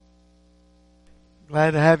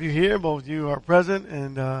Glad to have you here. Both you are present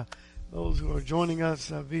and those who are joining us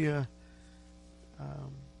via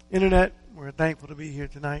internet. We're thankful to be here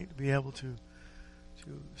tonight to be able to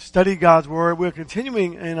study God's Word. We're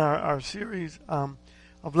continuing in our series of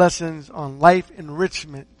lessons on life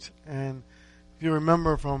enrichment. And if you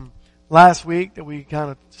remember from last week that we kind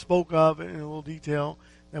of spoke of in a little detail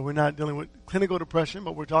that we're not dealing with clinical depression,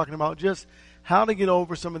 but we're talking about just how to get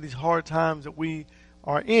over some of these hard times that we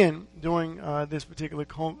are in during this particular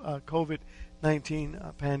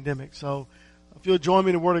COVID-19 pandemic. So if you'll join me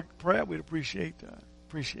in a word of prayer, we'd appreciate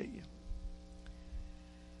you.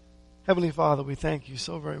 Heavenly Father, we thank you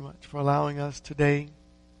so very much for allowing us today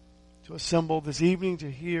to assemble this evening to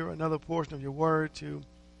hear another portion of your word, to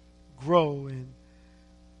grow and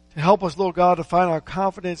to help us, Lord God, to find our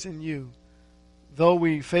confidence in you. Though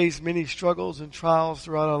we face many struggles and trials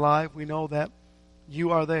throughout our life, we know that you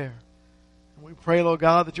are there. And we pray, Lord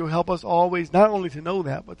God, that you'll help us always not only to know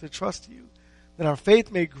that, but to trust you, that our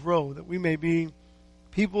faith may grow, that we may be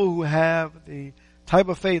people who have the type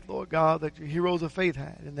of faith, Lord God, that your heroes of faith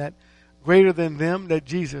had, and that greater than them that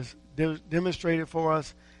Jesus demonstrated for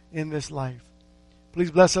us in this life.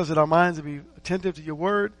 Please bless us that our minds will be attentive to your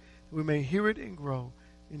word, that we may hear it and grow.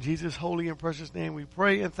 In Jesus' holy and precious name we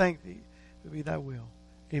pray and thank thee. To be thy will.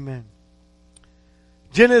 Amen.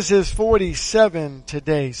 Genesis 47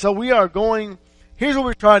 today. So we are going, here's what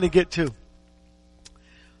we're trying to get to.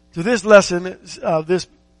 To this lesson, this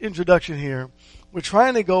introduction here, we're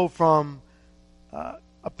trying to go from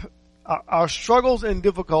our struggles and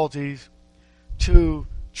difficulties to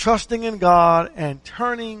trusting in God and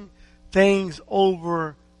turning things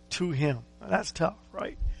over to Him. Now, that's tough,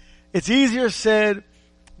 right? It's easier said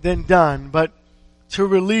than done, but to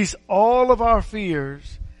release all of our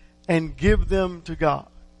fears and give them to God,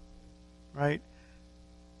 right?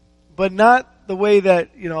 But not the way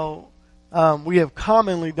that, we have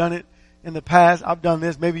commonly done it in the past. I've done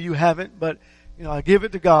this, maybe you haven't, but, I give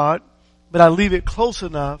it to God, but I leave it close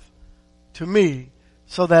enough to me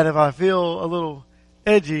so that if I feel a little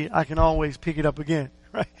edgy, I can always pick it up again,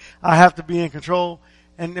 right? I have to be in control,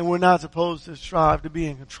 and we're not supposed to strive to be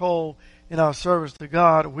in control in our service to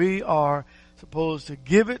God. We are supposed to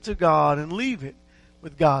give it to God and leave it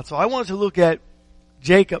with God. So I wanted to look at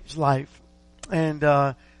Jacob's life and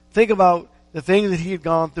think about the things that he had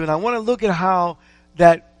gone through. And I want to look at how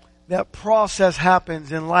that process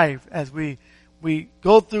happens in life as we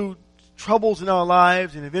go through troubles in our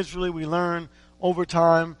lives, and eventually we learn over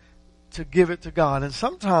time to give it to God. And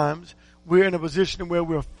sometimes we're in a position where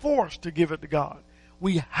we're forced to give it to God.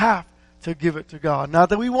 We have to give it to God. Not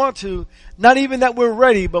that we want to, not even that we're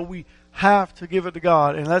ready, but we have to give it to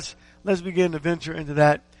God. And let's begin to venture into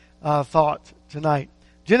that thought tonight.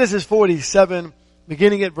 Genesis 47,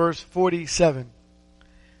 beginning at verse 47.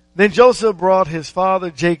 Then Joseph brought his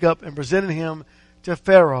father Jacob and presented him to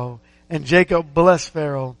Pharaoh. And Jacob blessed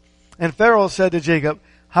Pharaoh. And Pharaoh said to Jacob,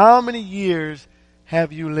 "How many years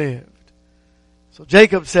have you lived?" So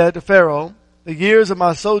Jacob said to Pharaoh, "The years of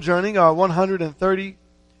my sojourning are 130.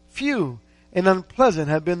 Few and unpleasant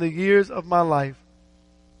have been the years of my life,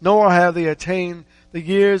 nor have they attained the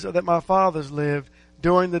years that my fathers lived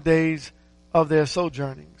during the days of their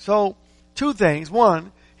sojourning." So, two things.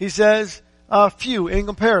 One, he says, few in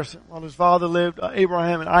comparison. While his father lived,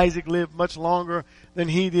 Abraham and Isaac lived much longer than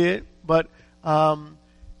he did. But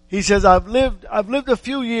he says, I've lived a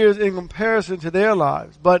few years in comparison to their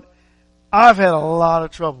lives, but I've had a lot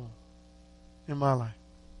of trouble in my life.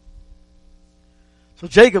 So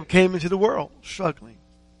Jacob came into the world struggling,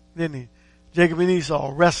 didn't he? Jacob and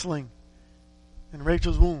Esau wrestling in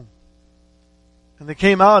Rachel's womb. And they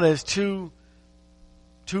came out as two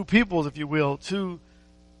peoples, if you will, two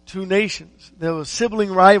nations. There was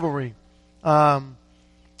sibling rivalry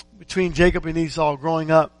between Jacob and Esau growing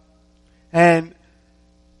up. And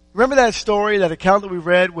remember that story, that account that we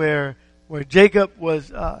read where Jacob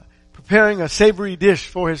was preparing a savory dish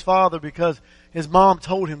for his father because his mom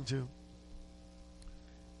told him to.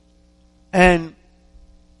 And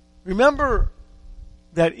remember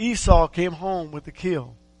that Esau came home with the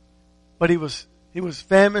kill, but he was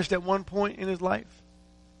famished at one point in his life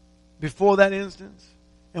before that instance.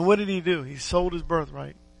 And what did he do? He sold his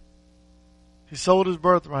birthright. He sold his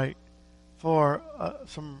birthright for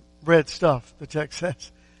some red stuff, the text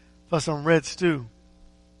says, for some red stew.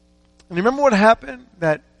 And remember what happened?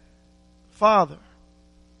 That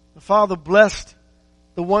the father blessed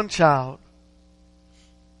the one child.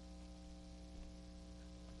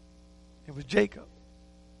 It was Jacob.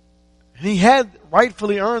 And he had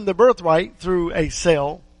rightfully earned the birthright through a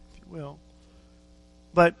sale, if you will.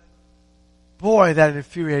 But boy, that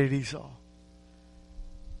infuriated Esau.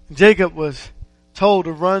 And Jacob was told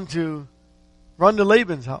to run to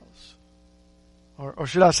Laban's house. Or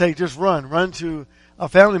should I say just run to a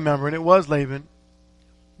family member, and it was Laban,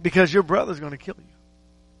 because your brother's going to kill you.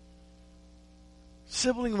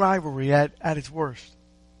 Sibling rivalry at its worst.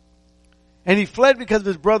 And he fled because of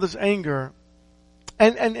his brother's anger.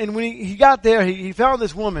 And when he got there, he found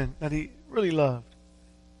this woman that he really loved.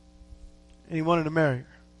 And he wanted to marry her.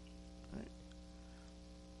 Right?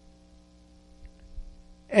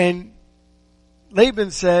 And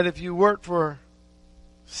Laban said, if you work for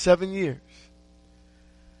 7 years,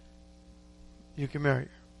 you can marry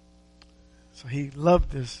her. So he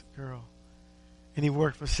loved this girl. And he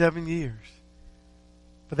worked for 7 years.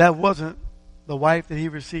 But that wasn't the wife that he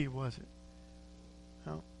received, was it?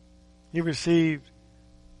 No. He received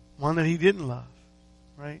one that he didn't love.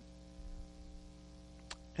 Right?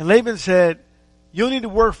 And Laban said, you'll need to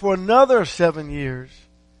work for another 7 years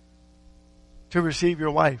to receive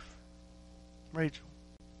your wife, Rachel.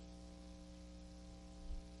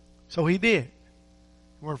 So he did.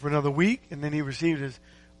 He worked for another week, and then he received his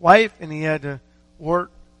wife, and he had to work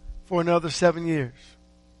for another 7 years.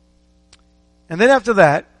 And then after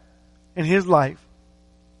that, in his life,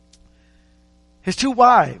 his 2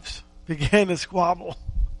 wives began to squabble.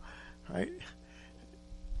 Right?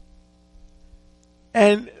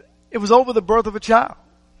 And it was over the birth of a child.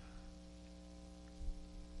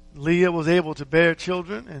 Leah was able to bear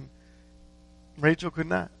children, and Rachel could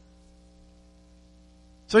not.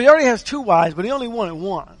 So he already has 2 wives, but he only wanted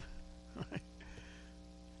one. Right?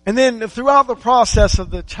 And then throughout the process of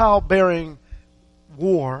the childbearing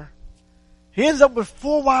war, he ends up with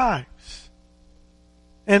 4 wives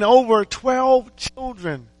and over 12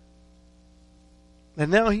 children that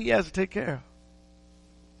now he has to take care of.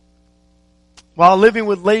 While living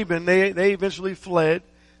with Laban, they eventually fled.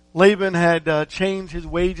 Laban had changed his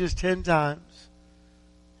wages 10 times.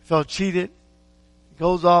 Felt cheated. He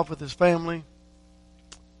goes off with his family.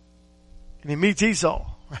 And he meets Esau.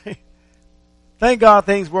 Right? Thank God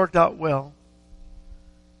things worked out well.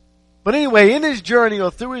 But anyway, in his journey or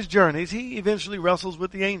through his journeys, he eventually wrestles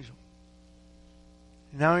with the angel.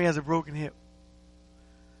 And now he has a broken hip.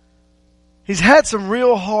 He's had some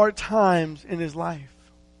real hard times in his life.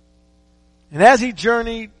 And as he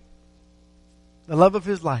journeyed, the love of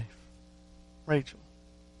his life, Rachel,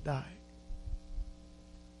 died.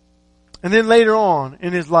 And then later on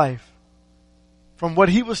in his life, from what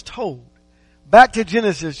he was told, back to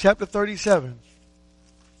Genesis chapter 37.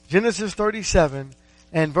 Genesis 37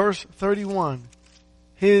 and verse 31.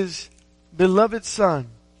 His beloved son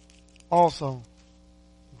also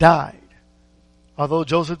died. Although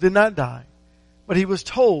Joseph did not die. But he was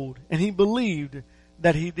told and he believed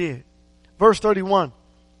that he did. Verse 31.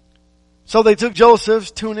 So they took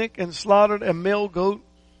Joseph's tunic and slaughtered a male goat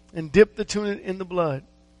and dipped the tunic in the blood.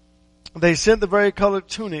 They sent the varicolored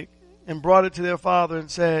tunic and brought it to their father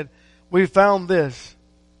and said, we found this.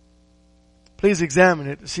 Please examine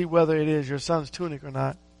it to see whether it is your son's tunic or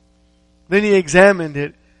not. Then he examined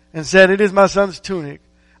it and said, it is my son's tunic.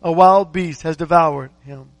 A wild beast has devoured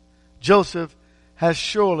him. Joseph has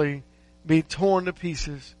surely been torn to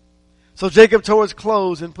pieces. So Jacob tore his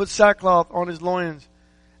clothes and put sackcloth on his loins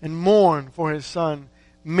and mourned for his son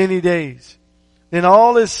many days. Then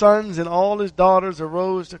all his sons and all his daughters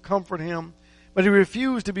arose to comfort him, but he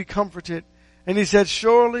refused to be comforted. And he said,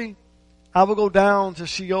 surely I will go down to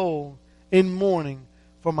Sheol in mourning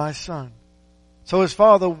for my son. So his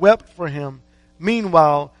father wept for him.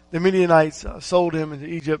 Meanwhile, the Midianites sold him into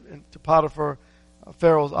Egypt and to Potiphar,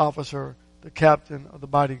 Pharaoh's officer, the captain of the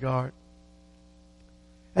bodyguard.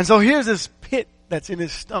 And so here's this pit that's in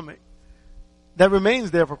his stomach that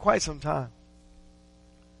remains there for quite some time.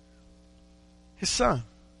 His son,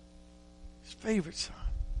 his favorite son,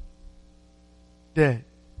 dead.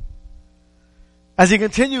 As he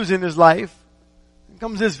continues in his life,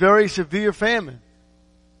 comes this very severe famine.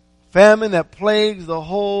 Famine that plagues the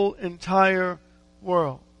whole entire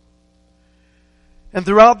world. And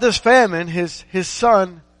throughout this famine, his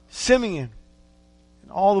son, Simeon,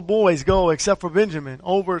 and all the boys go, except for Benjamin,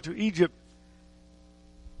 over to Egypt.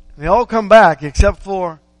 And they all come back except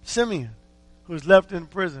for Simeon, who's left in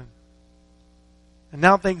prison. And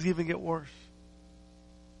now things even get worse.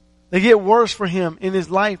 They get worse for him in his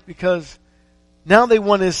life because now they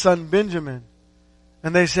want his son Benjamin.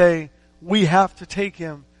 And they say, we have to take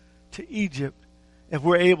him to Egypt if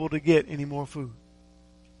we're able to get any more food.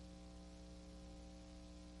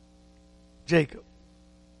 Jacob,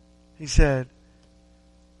 he said,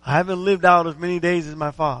 I haven't lived out as many days as my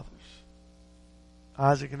fathers,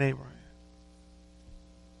 Isaac and Abraham.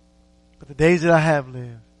 But the days that I have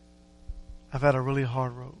lived, I've had a really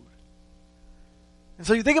hard road. And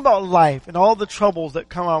so you think about life and all the troubles that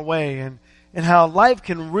come our way and how life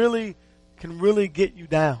can really get you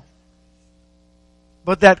down.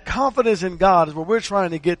 But that confidence in God is where we're trying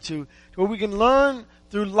to get to where we can learn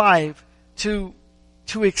through life to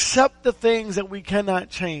accept the things that we cannot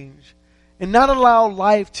change and not allow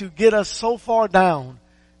life to get us so far down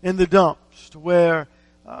in the dumps to where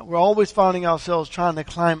we're always finding ourselves trying to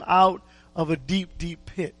climb out of a deep, deep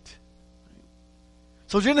pit.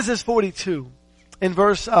 So Genesis 42 in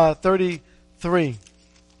verse 33.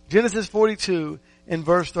 Genesis 42 in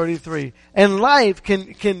verse 33. And life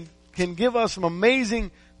can give us some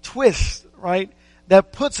amazing twists, right?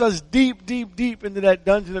 That puts us deep, deep, deep into that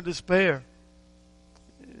dungeon of despair.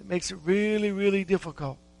 It makes it really, really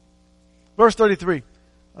difficult. Verse 33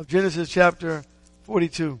 of Genesis chapter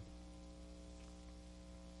 42.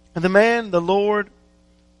 And the man, the Lord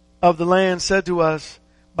of the land, said to us,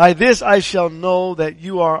 by this I shall know that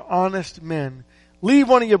you are honest men. Leave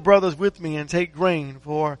one of your brothers with me and take grain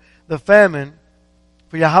for the famine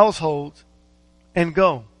for your households and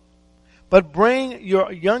go. But bring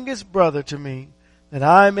your youngest brother to me that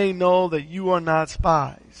I may know that you are not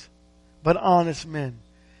spies, but honest men.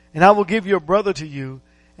 And I will give your brother to you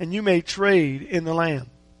and you may trade in the land.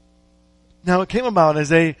 Now it came about as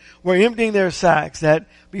they were emptying their sacks that,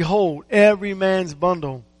 behold, every man's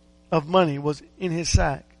bundle of money was in his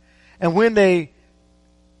sack. And when they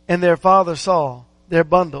and their father saw their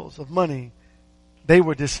bundles of money, they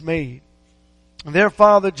were dismayed. And their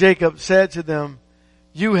father Jacob said to them,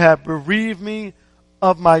 you have bereaved me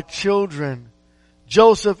of my children.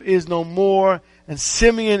 Joseph is no more, and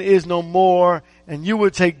Simeon is no more, and you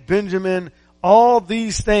would take Benjamin. All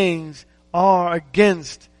these things are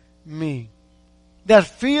against me. That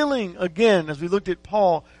feeling, again, as we looked at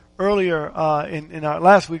Paul earlier in our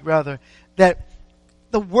last week, rather, that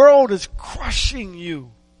the world is crushing you,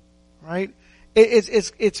 right?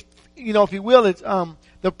 It's you know, if you will, it's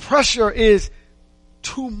the pressure is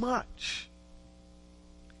too much.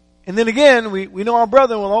 And then again, we know our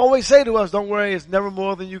brother will always say to us, don't worry, it's never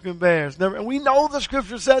more than you can bear. It's never, and we know the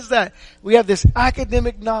scripture says that. We have this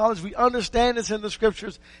academic knowledge. We understand this in the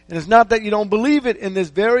scriptures. And it's not that you don't believe it in this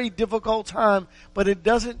very difficult time, but it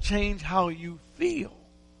doesn't change how you feel.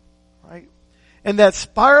 Right? And that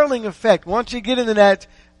spiraling effect, once you get into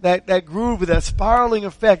that groove, that spiraling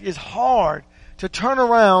effect is hard to turn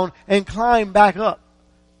around and climb back up.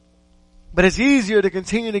 But it's easier to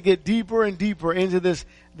continue to get deeper and deeper into this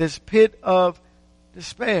pit of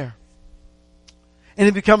despair. And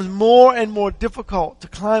it becomes more and more difficult to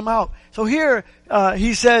climb out. So here,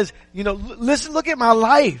 he says, you know, listen, look at my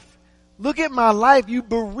life. Look at my life. You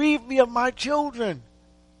bereaved me of my children.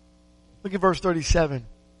 Look at verse 37.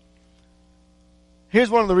 Here's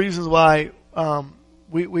one of the reasons why,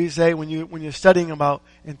 we say when you're studying about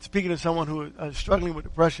and speaking to someone who is struggling with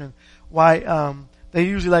depression, why, they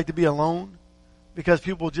usually like to be alone because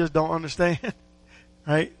people just don't understand,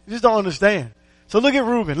 right? Just don't understand. So look at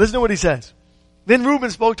Reuben. Listen to what he says. Then Reuben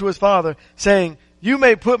spoke to his father saying, you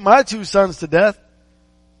may put my 2 sons to death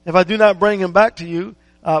if I do not bring him back to you.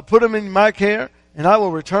 Put him in my care and I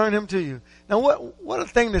will return him to you. Now what a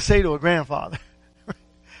thing to say to a grandfather.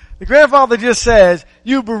 The grandfather just says,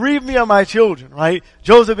 you bereaved me of my children, right?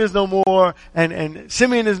 Joseph is no more, and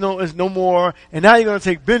Simeon is no more, and now you're going to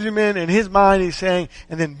take Benjamin. In his mind, he's saying,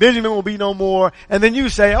 and then Benjamin will be no more. And then you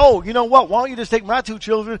say, oh, you know what? Why don't you just take my 2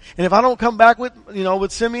 children, and if I don't come back with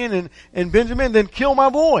Simeon and Benjamin, then kill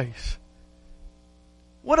my boys.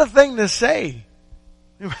 What a thing to say.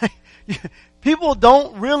 Right? People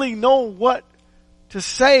don't really know what to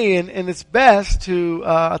say, and it's best to,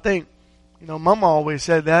 I think, you know, Mama always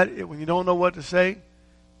said that when you don't know what to say,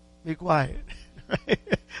 be quiet.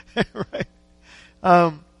 Right?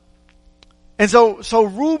 And so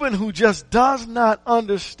Reuben, who just does not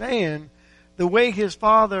understand the way his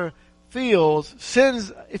father feels,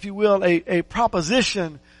 sends, if you will, a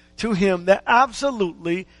proposition to him that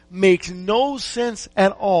absolutely makes no sense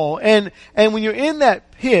at all. And when you're in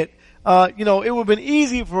that pit, you know, it would have been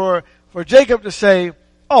easy for Jacob to say,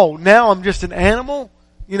 oh, now I'm just an animal.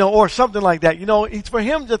 You know, or something like that. You know, it's for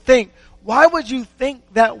him to think, why would you think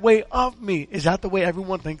that way of me? Is that the way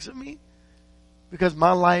everyone thinks of me? Because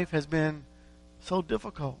my life has been so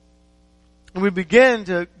difficult. And we begin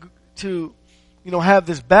to you know, have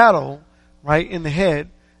this battle, right, in the head.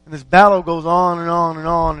 And this battle goes on and on and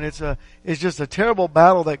on. And it's just a terrible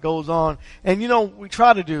battle that goes on. And you know, we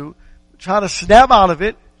try to snap out of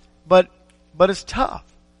it, but it's tough.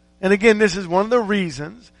 And again, this is one of the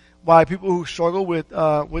reasons why people who struggle with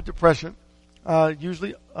depression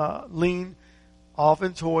usually lean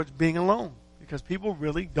often towards being alone, because people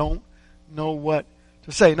really don't know what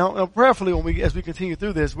to say. Now prayerfully, as we continue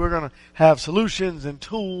through this, we're going to have solutions and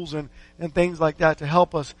tools and things like that to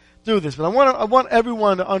help us through this. But I want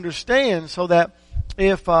everyone to understand so that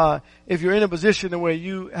if you're in a position where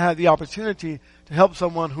you have the opportunity to help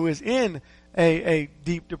someone who is in a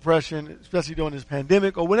deep depression, especially during this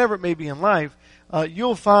pandemic or whatever it may be in life,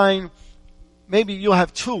 you'll find maybe you'll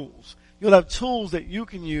have tools. You'll have tools that you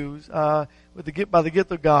can use by the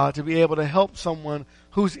gift of God to be able to help someone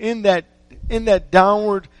who's in that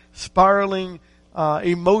downward spiraling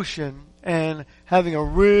emotion and having a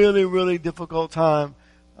really, really difficult time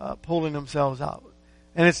pulling themselves out.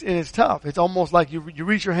 And it's tough. It's almost like you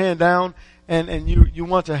reach your hand down and you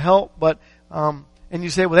want to help, but and you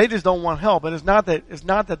say, well, they just don't want help. And it's not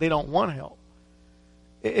that they don't want help.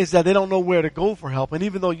 It's that they don't know where to go for help. And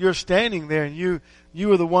even though you're standing there and you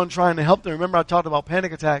are the one trying to help them. Remember I talked about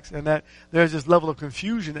panic attacks and that there's this level of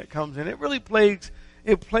confusion that comes in. It really plagues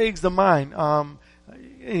the mind.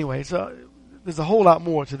 Anyway, so there's a whole lot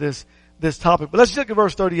more to this topic. But let's look at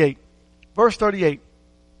verse 38. Verse 38.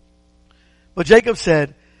 But Jacob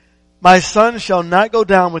said, my son shall not go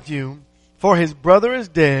down with you, for his brother is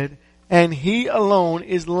dead, and he alone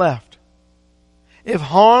is left. If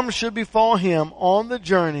harm should befall him on the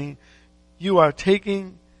journey you are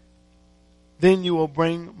taking, then you will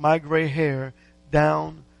bring my gray hair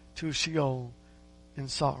down to Sheol in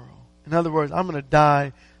sorrow. In other words, I'm going to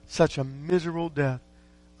die such a miserable death,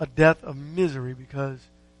 a death of misery because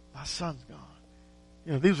my son's gone.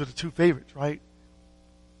 You know, these are the two favorites, right?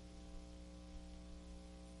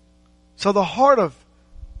 So the heart of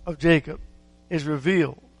Jacob is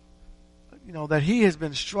revealed, you know, that he has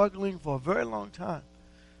been struggling for a very long time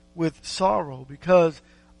with sorrow because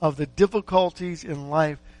of the difficulties in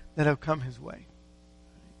life that have come his way.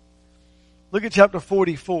 Look at chapter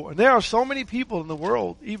 44. And there are so many people in the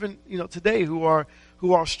world, even, you know, today who are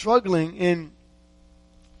struggling in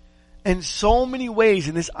so many ways,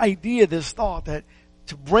 in this idea, this thought that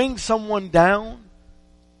to bring someone down,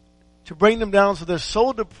 to bring them down so they're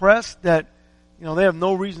so depressed that, you know, they have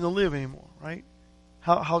no reason to live anymore, right?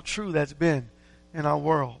 How true that's been in our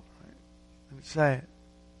world. Right? And it's sad.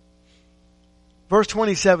 Verse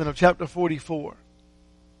 27 of chapter 44.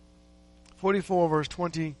 44 verse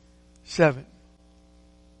 27.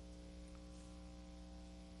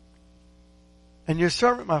 And your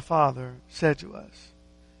servant my father said to us,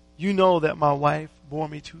 you know that my wife bore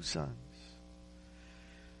me 2 sons.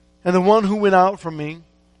 And the one who went out from me,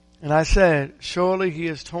 and I said, surely he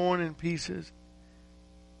is torn in pieces,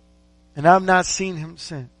 and I've not seen him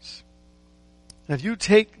since. And if you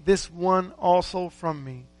take this one also from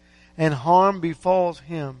me, and harm befalls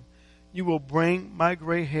him, you will bring my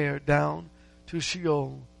gray hair down to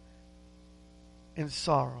Sheol in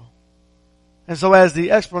sorrow. And so as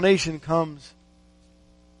the explanation comes,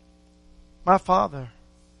 my father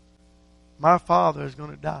is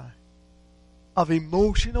going to die of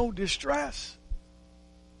emotional distress.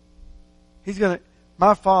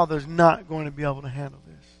 My father's not going to be able to handle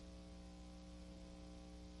this.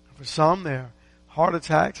 For some, there are heart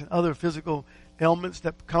attacks and other physical ailments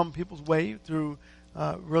that come people's way through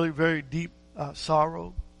really very deep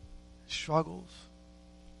sorrow, struggles.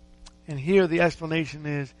 And here the explanation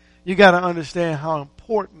is, you got to understand how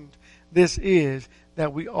important this is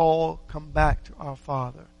that we all come back to our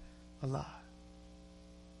Father alive.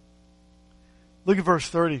 Look at verse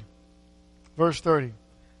 30. Verse 30.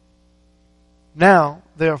 Now,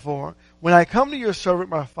 therefore, when I come to your servant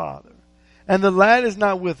my father, and the lad is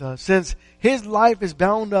not with us, since his life is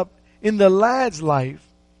bound up in the lad's life,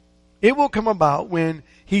 it will come about when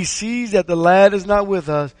he sees that the lad is not with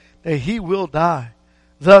us, that he will die.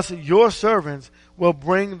 Thus your servants will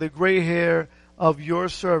bring the gray hair of your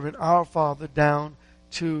servant, our father, down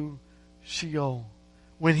to Sheol.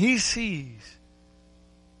 When he sees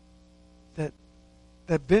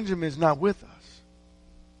that Benjamin is not with us,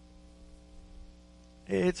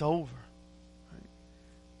 it's over.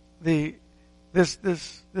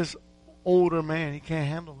 This older man, he can't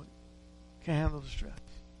handle it. Can't handle the stress.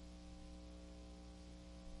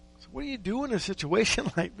 So what do you do in a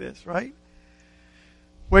situation like this, right?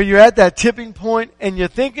 Where you're at that tipping point and you're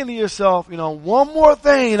thinking to yourself, you know, one more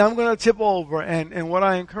thing and I'm going to tip over. And what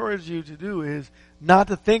I encourage you to do is not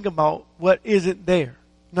to think about what isn't there.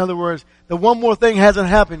 In other words, the one more thing hasn't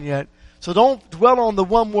happened yet. So don't dwell on the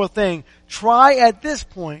one more thing. Try at this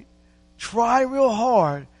point, try real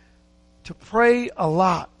hard to pray a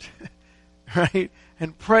lot, right?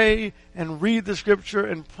 And pray and read the scripture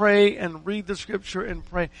and pray and read the scripture and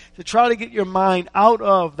pray to try to get your mind out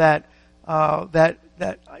of that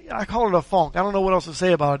I call it a funk. I don't know what else to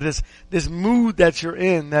say about it. This mood that you're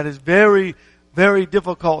in that is very very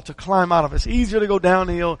difficult to climb out of. It's easier to go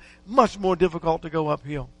downhill, much more difficult to go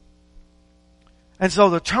uphill. And so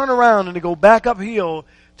to turn around and to go back uphill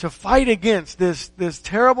to fight against this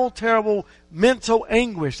terrible, terrible mental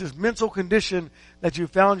anguish, this mental condition that you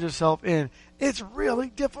found yourself in, it's really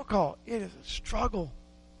difficult. It is a struggle.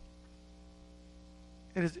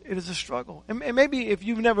 It is a struggle. And maybe if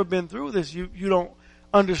you've never been through this, you don't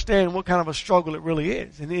understand what kind of a struggle it really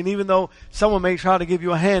is. And even though someone may try to give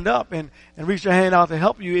you a hand up and reach their hand out to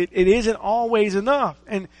help you, it isn't always enough.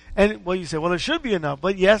 And well, you say, well, it should be enough.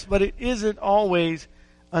 But yes, but it isn't always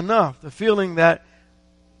enough. The feeling that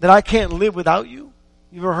I can't live without you.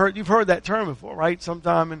 You've heard that term before, right?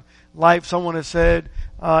 Sometime in life, someone has said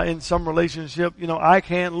in some relationship, I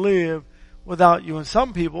can't live without you. And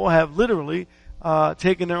some people have literally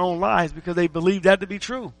taken their own lives because they believe that to be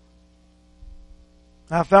true.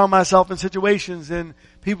 I found myself in situations in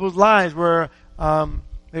people's lives where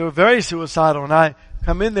they were very suicidal, and I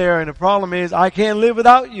come in there, and the problem is I can't live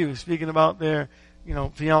without you. Speaking about their,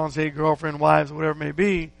 fiance, girlfriend, wives, whatever it may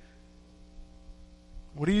be.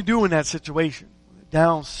 What do you do in that situation?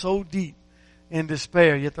 Down so deep in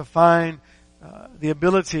despair, you have to find the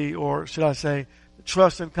ability, or should I say,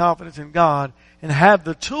 trust and confidence in God, and have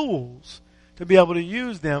the tools to be able to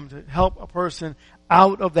use them to help a person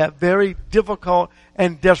out of that very difficult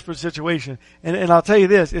and desperate situation. And I'll tell you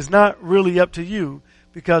this, it's not really up to you,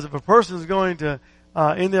 because if a person is going to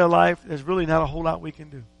in their life, there's really not a whole lot we can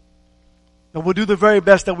do. But we'll do the very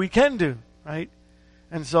best that we can do, right?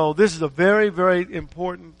 And so this is a very, very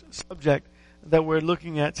important subject that we're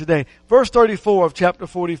looking at today. Verse 34 of chapter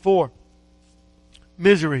 44.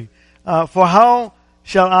 Misery. For how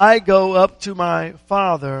shall I go up to my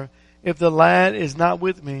father if the lad is not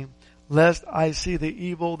with me, lest I see the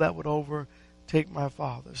evil that would overtake my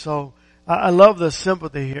father? So I love the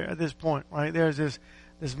sympathy here at this point, right? There's this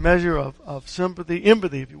measure of sympathy,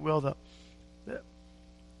 empathy, if you will.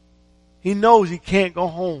 He knows he can't go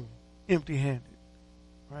home empty-handed,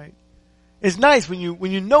 right? It's nice when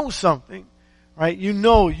you know something, right? You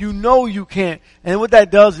know you can't. And what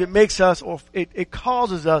that does, it makes us, or it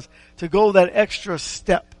causes us to go that extra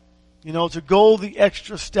step. To go the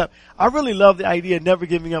extra step. I really love the idea of never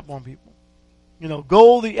giving up on people.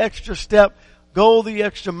 Go the extra step, go the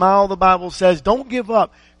extra mile, the Bible says. Don't give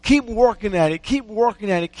up. Keep working at it. Keep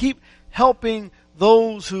working at it. Keep helping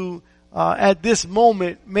those who at this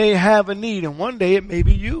moment may have a need. And one day it may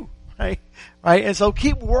be you, right? Right? And so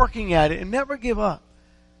keep working at it and never give up.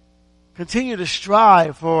 Continue to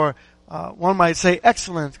strive for, one might say,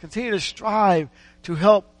 excellence. Continue to strive to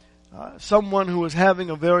help someone who is having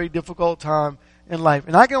a very difficult time in life.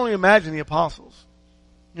 And I can only imagine the apostles,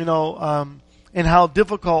 and how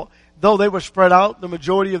difficult, though they were spread out the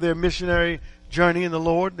majority of their missionary journey in the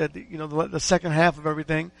Lord, that the second half of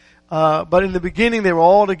everything. But in the beginning, they were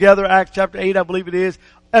all together. Acts chapter 8, I believe it is.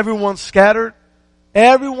 Everyone's scattered.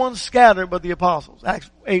 Everyone's scattered but the apostles. Acts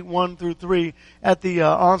 8, 1 through 3, at the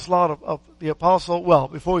onslaught of the apostle, well,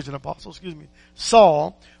 before he's an apostle,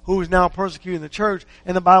 Saul, who is now persecuting the church.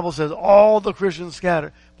 And the Bible says all the Christians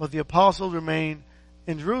scattered, but the apostles remained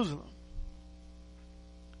in Jerusalem.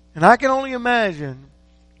 And I can only imagine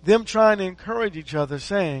them trying to encourage each other,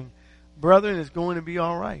 saying, brethren, it's going to be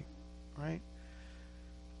all right, right?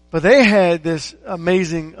 But they had this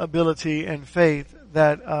amazing ability and faith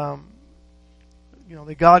that,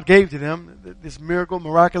 that God gave to them, this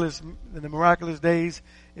miraculous days,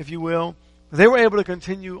 if you will. They were able to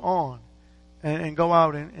continue on and go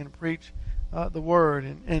out and preach the word.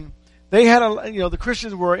 And they had the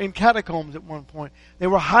Christians were in catacombs at one point. They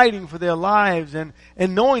were hiding for their lives and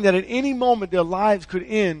knowing that at any moment their lives could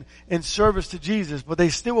end in service to Jesus. But they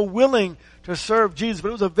still were willing to serve Jesus. But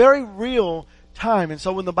it was a very real time. And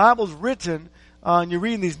so when the Bible's written, and you're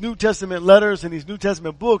reading these New Testament letters and these New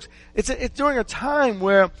Testament books, it's during a time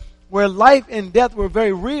where life and death were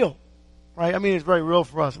very real, right? I mean, it's very real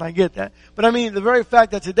for us, and I get that. But I mean, the very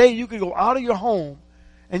fact that today you could go out of your home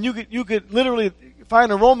and you could literally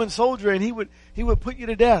find a Roman soldier and he would put you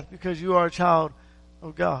to death because you are a child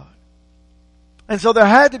of God. And so there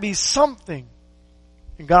had to be something,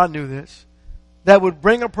 and God knew this, that would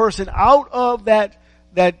bring a person out of that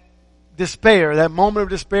despair, that moment of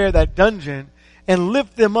despair, that dungeon, and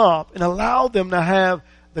lift them up and allow them to have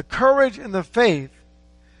the courage and the faith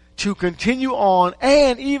to continue on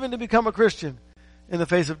and even to become a Christian in the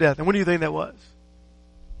face of death. And what do you think that was?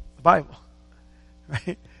 The Bible.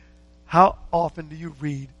 Right? How often do you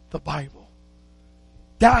read the Bible?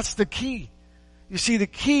 That's the key. You see, the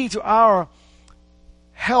key to our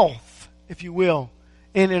health, if you will,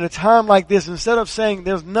 in a time like this, instead of saying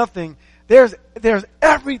there's nothing There's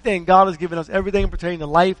everything. God has given us everything pertaining to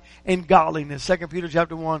life and godliness. 2 Peter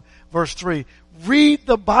chapter 1, verse 3. Read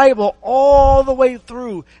the Bible all the way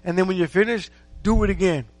through. And then when you're finished, do it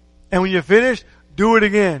again. And when you're finished, do it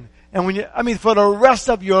again. And for the rest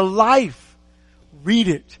of your life, read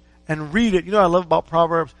it and read it. You know what I love about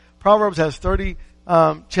Proverbs? Proverbs has 30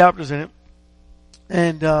 chapters in it.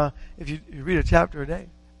 And if you read a chapter a day,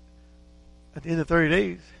 at the end of 30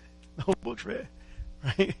 days, the whole book's read.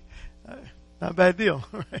 Right? Not a bad deal,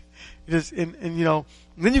 right? And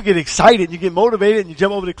then you get excited, and you get motivated, and you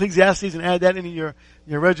jump over to Ecclesiastes and add that into your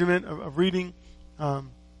regimen of reading.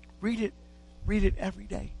 Read it every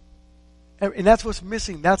day. And that's what's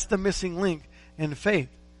missing. That's the missing link in faith,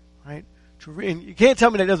 right? And you can't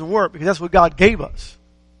tell me that doesn't work, because that's what God gave us,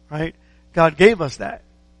 right? God gave us that,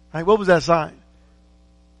 right? What was that sign?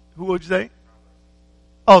 Who would you say?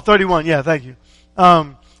 Oh, 31. Yeah, thank you.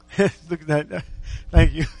 Look at that.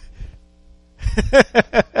 Thank you.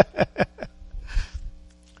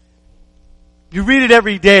 You read it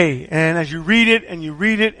every day, and as you read it, and you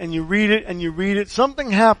read it, and you read it, and you read it, something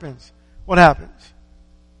happens. What happens?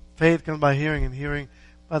 Faith comes by hearing, and hearing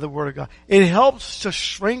by the Word of God. It helps to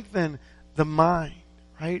strengthen the mind,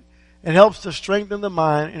 right? It helps to strengthen the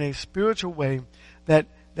mind in a spiritual way that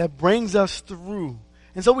brings us through.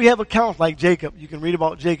 And so we have accounts like Jacob. You can read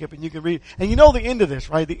about Jacob, and you can read, and you know the end of this,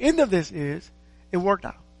 right? The end of this is, it worked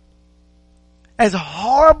out. As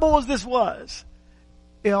horrible as this was,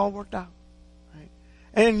 it all worked out. Right?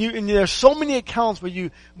 And there's so many accounts where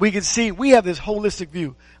we can see, we have this holistic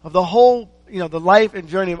view of the whole, the life and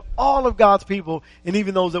journey of all of God's people, and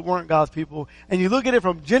even those that weren't God's people. And you look at it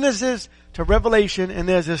from Genesis to Revelation, and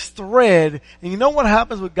there's this thread. And you know what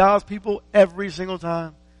happens with God's people every single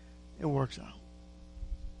time? It works out.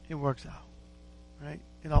 It works out. Right?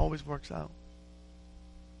 It always works out.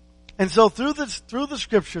 And so through the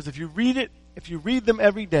scriptures, if you read them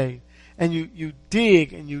every day, and you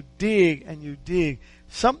dig and you dig and you dig,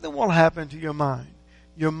 something will happen to your mind.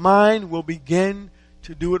 Your mind will begin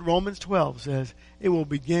to do what Romans 12 says. It will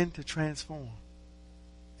begin to transform.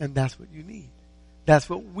 And that's what you need. That's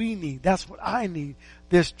what we need. That's what I need.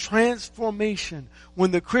 This transformation. When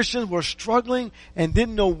the Christians were struggling and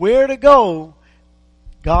didn't know where to go,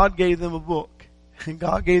 God gave them a book. And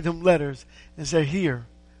God gave them letters and said, here,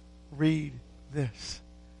 read this.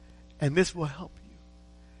 And this will help you.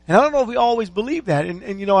 And I don't know if we always believe that.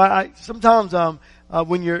 And I sometimes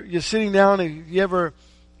when you're sitting down, and you ever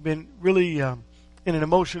been really in an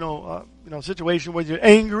emotional situation where you're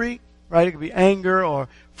angry, right? It could be anger or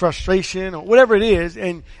frustration or whatever it is,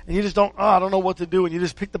 and you just I don't know what to do, and you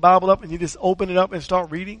just pick the Bible up and you just open it up and start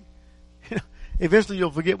reading. Eventually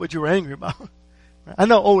you'll forget what you were angry about. I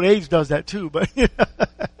know old age does that too, but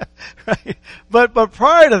right? But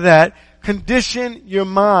prior to that, condition your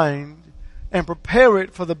mind and prepare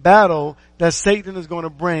it for the battle that Satan is going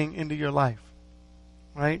to bring into your life.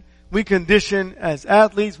 Right? We condition as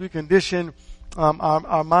athletes, we condition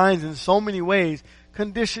our minds in so many ways.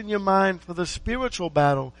 Condition your mind for the spiritual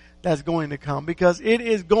battle that's going to come, because it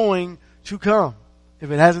is going to come.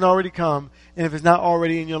 If it hasn't already come, and if it's not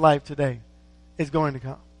already in your life today, it's going to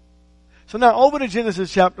come. So now over to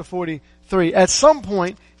Genesis chapter 43. At some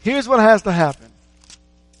point, here's what has to happen.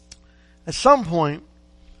 At some point,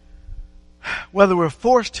 whether we're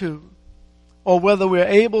forced to, or whether we're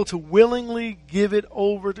able to willingly give it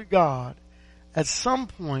over to God, at some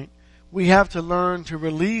point, we have to learn to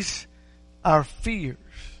release our fears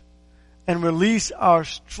and release our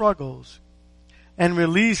struggles and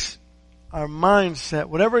release our mindset,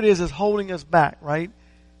 whatever it is that's holding us back, right?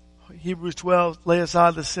 Hebrews 12, lay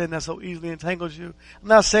aside the sin that so easily entangles you. I'm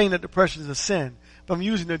not saying that depression is a sin, but I'm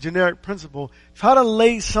using a generic principle. Try to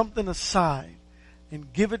lay something aside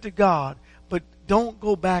and give it to God, but don't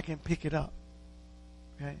go back and pick it up.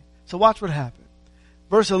 Okay? So watch what happened.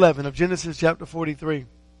 Verse 11 of Genesis chapter 43.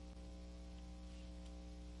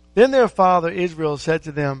 Then their father Israel said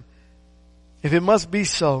to them, if it must be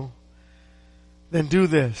so, then do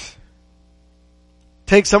this.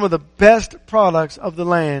 Take some of the best products of the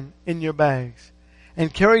land in your bags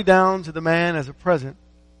and carry down to the man as a present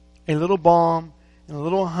a little balm and a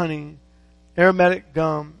little honey, aromatic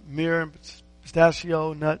gum, myrrh, and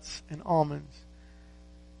pistachio nuts and almonds.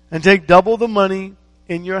 And take double the money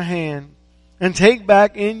in your hand, and take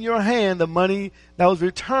back in your hand the money that was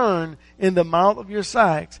returned in the mouth of your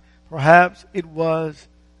sacks. Perhaps it was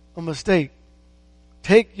a mistake.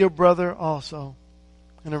 Take your brother also,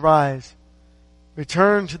 and arise.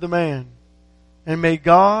 Return to the man, and may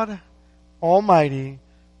God Almighty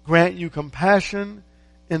grant you compassion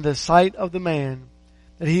in the sight of the man,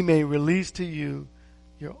 that he may release to you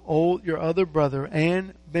your other brother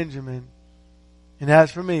and Benjamin, And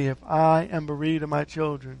as for me, if I am bereaved of my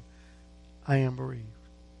children, I am bereaved.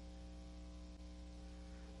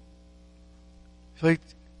 So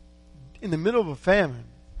in the middle of a famine,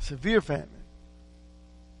 severe famine,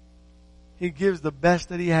 he gives the best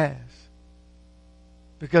that he has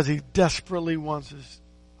because he desperately wants his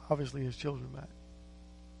children back.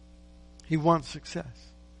 He wants success.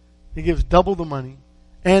 He gives double the money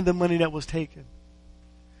and the money that was taken.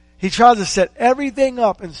 He tries to set everything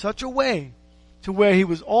up in such a way to where he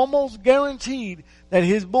was almost guaranteed that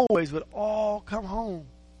his boys would all come home.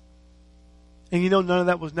 And none of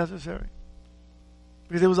that was necessary.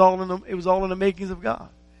 Because it was all in the makings of God.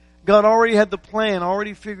 God already had the plan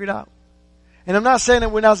already figured out. And I'm not saying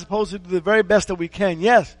that we're not supposed to do the very best that we can.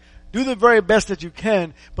 Yes, do the very best that you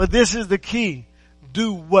can, but this is the key.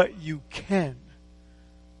 Do what you can.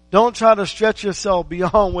 Don't try to stretch yourself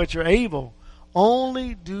beyond what you're able.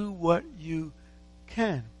 Only do what you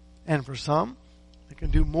can. And for some, you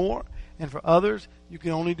can do more. And for others, you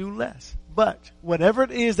can only do less. But whatever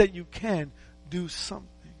it is that you can, do something.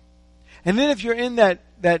 And then if you're in that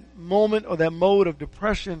moment or that mode of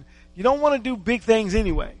depression, you don't want to do big things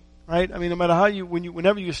anyway. Right? I mean, no matter how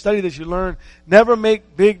whenever you study this, you learn never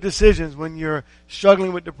make big decisions when you're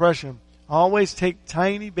struggling with depression. Always take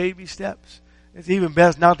tiny baby steps. It's even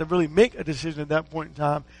best not to really make a decision at that point in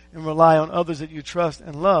time and rely on others that you trust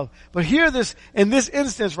and love. But in this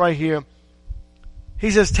instance right here,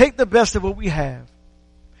 he says, take the best of what we have.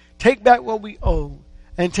 Take back what we owe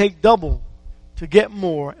and take double to get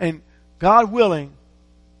more. And God willing,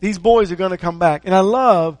 these boys are going to come back. And I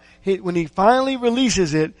love when he finally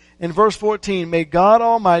releases it in verse 14, may God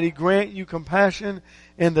Almighty grant you compassion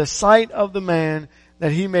in the sight of the man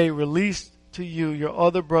that he may release to you your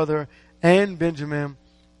other brother and Benjamin.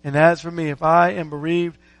 And as for me, if I am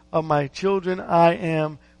bereaved of my children, I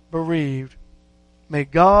am bereaved. May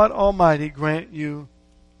God Almighty grant you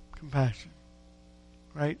compassion.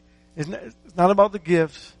 Right? It's not about the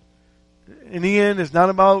gifts. In the end, it's not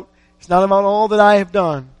about all that I have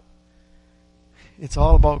done. It's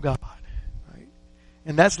all about God. Right?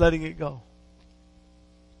 And that's letting it go.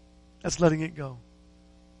 That's letting it go.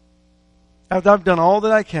 After I've done all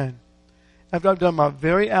that I can, after I've done my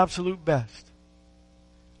very absolute best,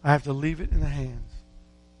 I have to leave it in the hands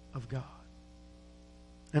of God.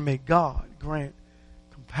 And may God grant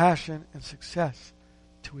compassion and success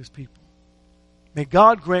to his people. May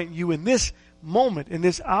God grant you in this moment, in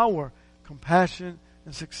this hour, compassion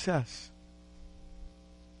and success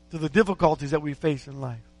to the difficulties that we face in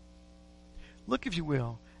life. Look, if you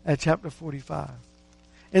will, at chapter 45.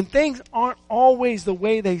 And things aren't always the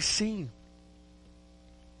way they seem.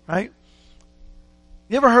 Right?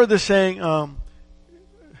 You ever heard this saying,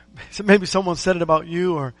 maybe someone said it about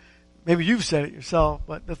you, or maybe you've said it yourself,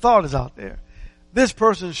 but the thought is out there. This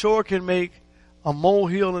person sure can make a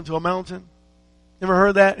molehill into a mountain. You ever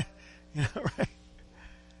heard that? Right?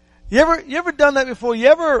 You ever done that before? You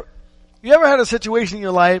ever had a situation in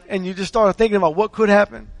your life and you just started thinking about what could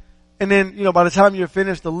happen? And then, by the time you're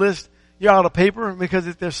finished the list, you're out of paper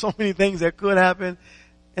because there's so many things that could happen.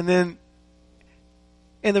 And then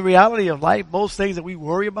in the reality of life, most things that we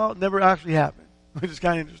worry about never actually happen, which is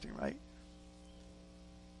kind of interesting, right?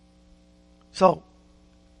 So,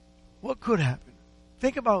 what could happen?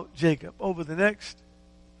 Think about Jacob over the next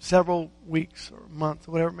several weeks or months,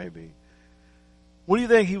 or whatever it may be. What do you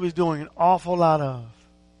think he was doing an awful lot of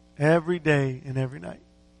every day and every night?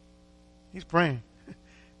 He's praying.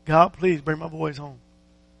 God, please bring my boys home.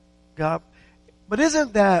 God. But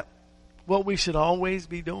isn't that what we should always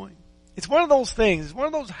be doing? It's one of those things. It's one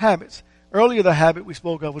of those habits. Earlier, the habit we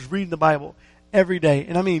spoke of was reading the Bible every day.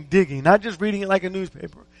 And I mean digging, not just reading it like a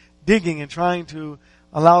newspaper. Digging and trying to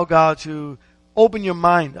allow God to open your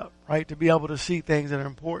mind up, right? To be able to see things that are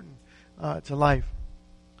important to life.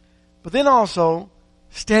 But then also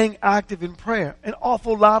staying active in prayer. An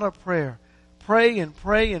awful lot of prayer. Pray and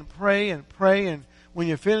pray and pray and pray. And when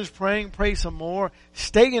you're finished praying, pray some more.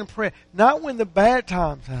 Stay in prayer. Not when the bad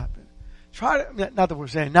times happen. Not that we're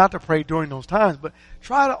saying not to pray during those times, but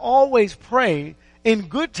try to always pray in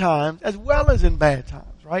good times as well as in bad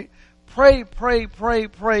times, right? Pray, pray, pray,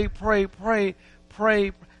 pray, pray, pray,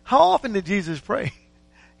 pray. How often did Jesus pray?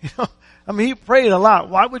 He prayed a lot.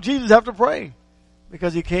 Why would Jesus have to pray?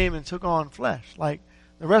 Because he came and took on flesh like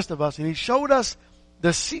the rest of us. And he showed us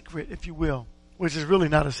the secret, if you will, which is really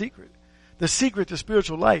not a secret. The secret to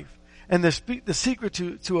spiritual life and the secret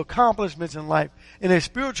to accomplishments in life in a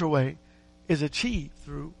spiritual way is achieved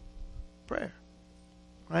through prayer.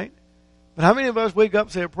 Right? But how many of us wake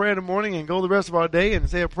up, say a prayer in the morning, and go the rest of our day and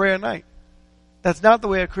say a prayer at night? That's not the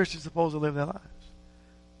way a Christian's supposed to live their lives.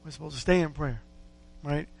 We're supposed to stay in prayer.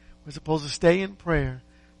 Right? We're supposed to stay in prayer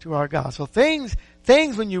to our God. So things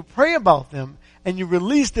when you pray about them and you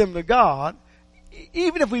release them to God,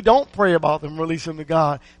 even if we don't pray about them, release them to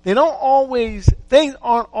God, things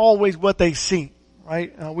aren't always what they seem,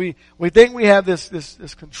 right? We think we have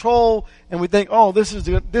this control, and we think, oh, this is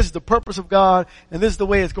the purpose of God, and this is the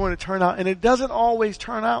way it's going to turn out, and it doesn't always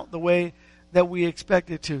turn out the way that we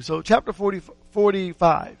expect it to. So chapter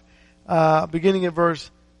 45, beginning at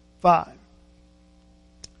verse 5.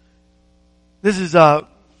 This is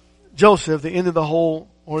Joseph, the end of the whole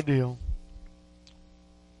ordeal.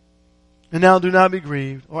 And now do not be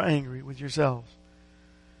grieved or angry with yourselves,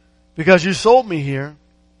 because you sold me here,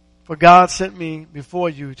 for God sent me before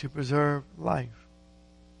you to preserve life.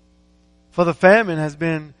 For the famine has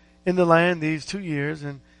been in the land these 2 years,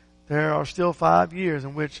 and there are still 5 years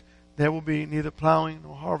in which there will be neither plowing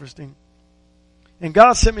nor harvesting. And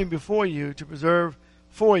God sent me before you to preserve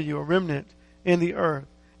for you a remnant in the earth,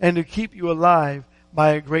 and to keep you alive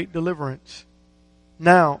by a great deliverance.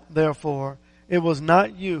 Now, therefore, it was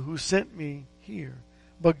not you who sent me here,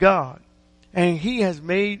 but God. And He has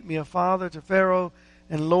made me a father to Pharaoh,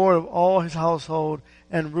 and Lord of all his household,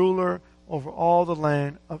 and ruler over all the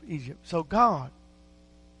land of Egypt. So God,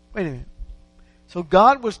 wait a minute. So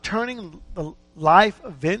God was turning the life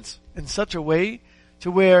events in such a way to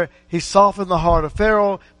where He softened the heart of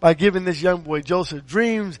Pharaoh by giving this young boy Joseph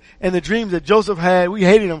dreams, and the dreams that Joseph had, we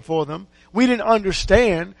hated him for them. We didn't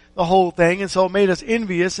understand the whole thing, and so it made us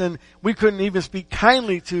envious, and we couldn't even speak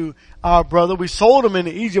kindly to our brother. We sold him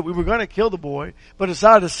into Egypt. We were going to kill the boy, but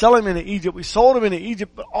decided to sell him into Egypt. We sold him into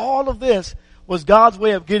Egypt, but all of this was God's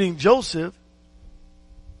way of getting Joseph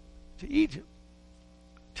to Egypt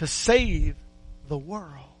to save the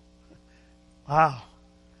world. Wow.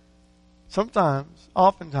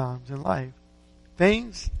 Oftentimes in life,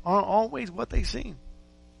 things aren't always what they seem.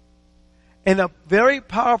 And a very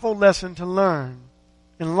powerful lesson to learn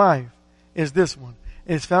in life is this one.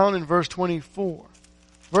 It's found in verse 24.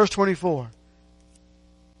 Verse 24.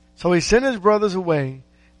 So he sent his brothers away,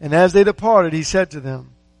 and as they departed, he said to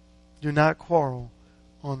them, do not quarrel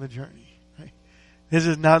on the journey. Right? This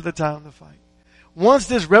is not the time to fight. Once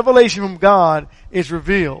this revelation from God is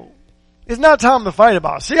revealed, it's not time to fight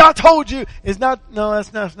about it. See, I told you. It's not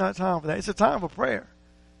time for that. It's a time for prayer.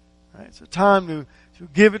 Right? It's a time to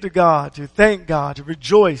give it to God, to thank God, to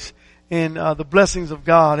rejoice in the blessings of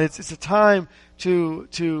God. It's a time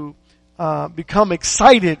to become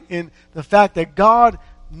excited in the fact that God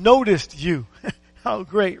noticed you. How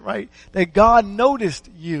great, right? That God noticed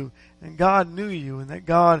you, and God knew you, and that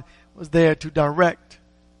God was there to direct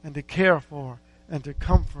and to care for and to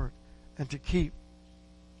comfort and to keep.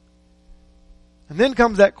 And then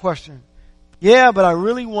comes that question. Yeah, but I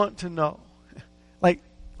really want to know.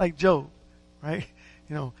 Like Job, right?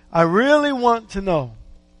 I really want to know.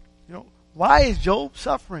 Why is Job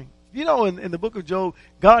suffering? In the book of Job,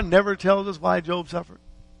 God never tells us why Job suffered.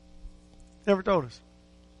 Never told us.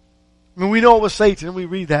 I mean, we know it was Satan. We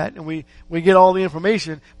read that and we get all the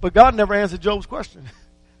information, but God never answered Job's question.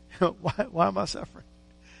 Why am I suffering?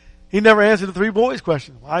 He never answered the 3 boys'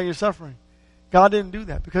 question. Why are you suffering? God didn't do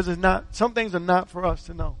that because some things are not for us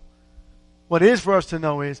to know. What is for us to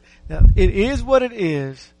know is that it is what it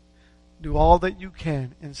is. Do all that you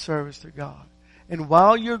can in service to God. And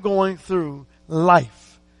while you're going through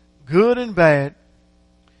life, good and bad,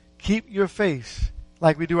 keep your face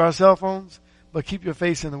like we do our cell phones, but keep your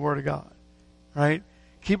face in the Word of God. Right?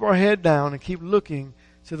 Keep our head down and keep looking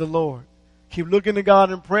to the Lord. Keep looking to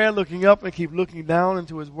God in prayer, looking up, and keep looking down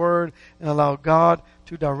into His Word, and allow God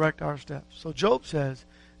to direct our steps. So Job says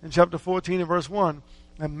in chapter 14 and verse 1,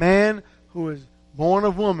 a man who is born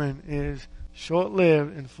of woman is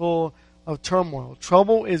short-lived and full of turmoil.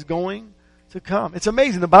 Trouble is going to come. It's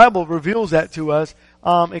amazing. The Bible reveals that to us.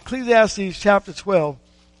 Ecclesiastes chapter 12,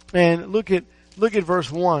 and look at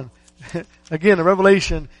verse 1. Again, a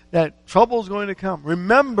revelation that trouble is going to come.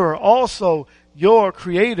 Remember also your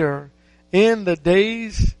Creator in the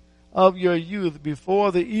days of your youth,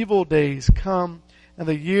 before the evil days come and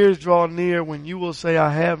the years draw near when you will say,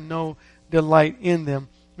 I have no delight in them.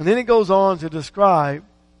 And then it goes on to describe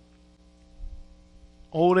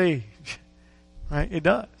old age. Right? It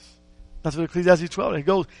does. That's what Ecclesiastes 12.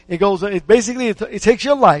 It takes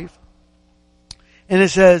your life and it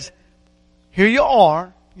says, here you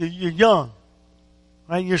are, you're young,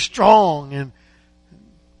 right? You're strong and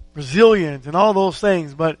resilient and all those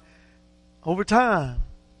things, but over time,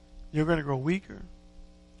 you're going to grow weaker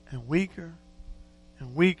and weaker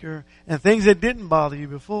and weaker, and things that didn't bother you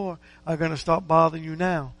before are going to start bothering you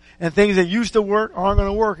now. And things that used to work aren't going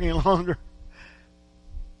to work any longer.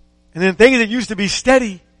 And then things that used to be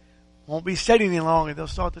steady Won't be steady any longer. They'll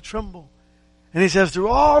start to tremble. And he says, through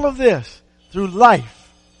all of this, through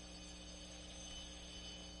life,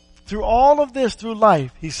 through all of this, through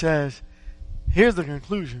life, he says, here's the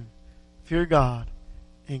conclusion. Fear God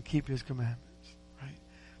and keep his commandments. Right?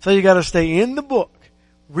 So you got to stay in the book,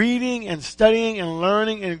 reading and studying and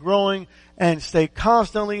learning and growing, and stay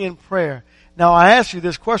constantly in prayer. Now I ask you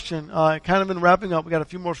this question, kind of been wrapping up. We got a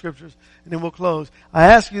few more scriptures and then we'll close. I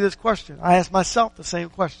ask you this question. I ask myself the same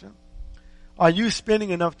question. Are you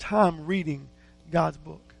spending enough time reading God's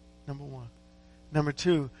book? Number one. Number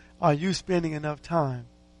two, are you spending enough time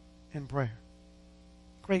in prayer?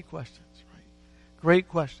 Great questions, right? Great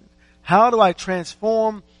questions. How do I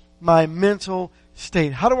transform my mental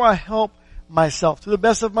state? How do I help myself to the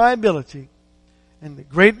best of my ability and the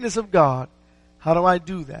greatness of God? How do I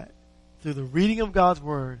do that? Through the reading of God's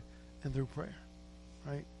Word and through prayer.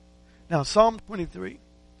 Right? Now, Psalm 23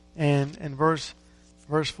 and verse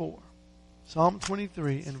 4. Psalm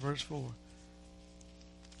 23 and verse 4.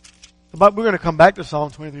 But we're going to come back to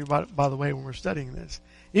Psalm 23, by the way, when we're studying this.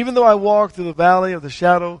 Even though I walk through the valley of the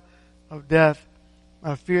shadow of death,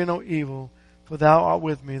 I fear no evil, for thou art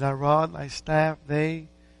with me. Thy rod and thy staff, they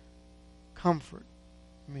comfort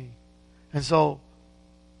me. And so,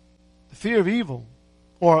 the fear of evil,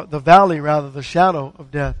 or the valley rather, the shadow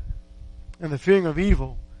of death, and the fearing of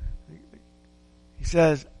evil, he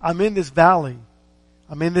says, I'm in this valley.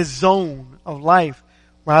 I'm in this zone of life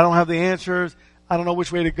where I don't have the answers. I don't know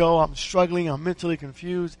which way to go. I'm struggling. I'm mentally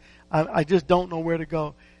confused. I just don't know where to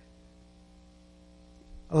go.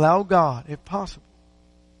 Allow God, if possible,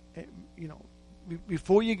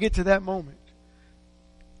 before you get to that moment,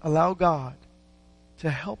 allow God to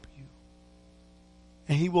help you.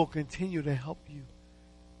 And he will continue to help you.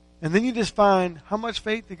 And then you just find, how much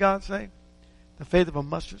faith did God say? The faith of a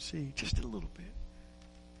mustard seed, just a little bit.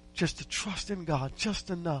 Just to trust in God, just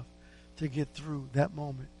enough to get through that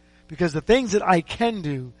moment. Because the things that I can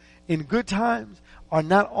do in good times are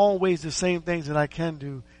not always the same things that I can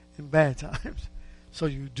do in bad times. So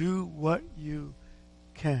you do what you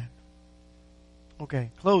can.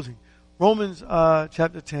 Okay, closing. Romans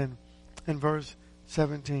chapter 10 and verse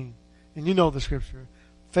 17. And you know the scripture.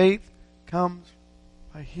 Faith comes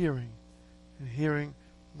by hearing, and hearing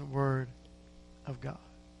the word of God.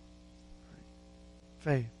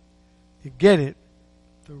 Faith. You get it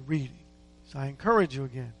through reading. So I encourage you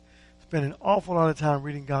again. Spend an awful lot of time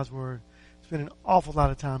reading God's word. Spend an awful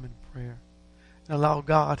lot of time in prayer. And allow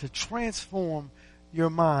God to transform your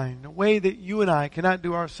mind in a way that you and I cannot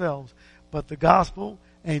do ourselves. But the gospel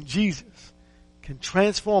and Jesus can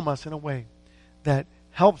transform us in a way that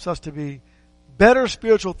helps us to be better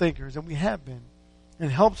spiritual thinkers than we have been.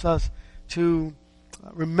 And helps us to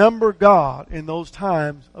remember God in those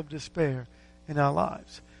times of despair in our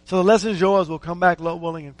lives. So the lesson's yours. We'll come back, Lord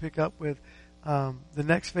willing, and pick up with the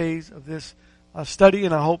next phase of this study.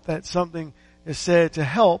 And I hope that something is said to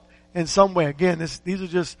help in some way. Again, these are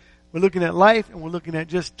just, we're looking at life and we're looking at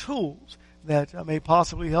just tools that may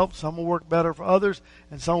possibly help. Some will work better for others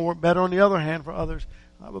and some will work better on the other hand for others.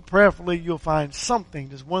 But prayerfully, you'll find something,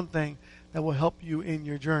 just one thing that will help you in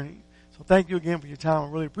your journey. So thank you again for your time.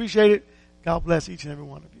 I really appreciate it. God bless each and every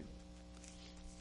one of you.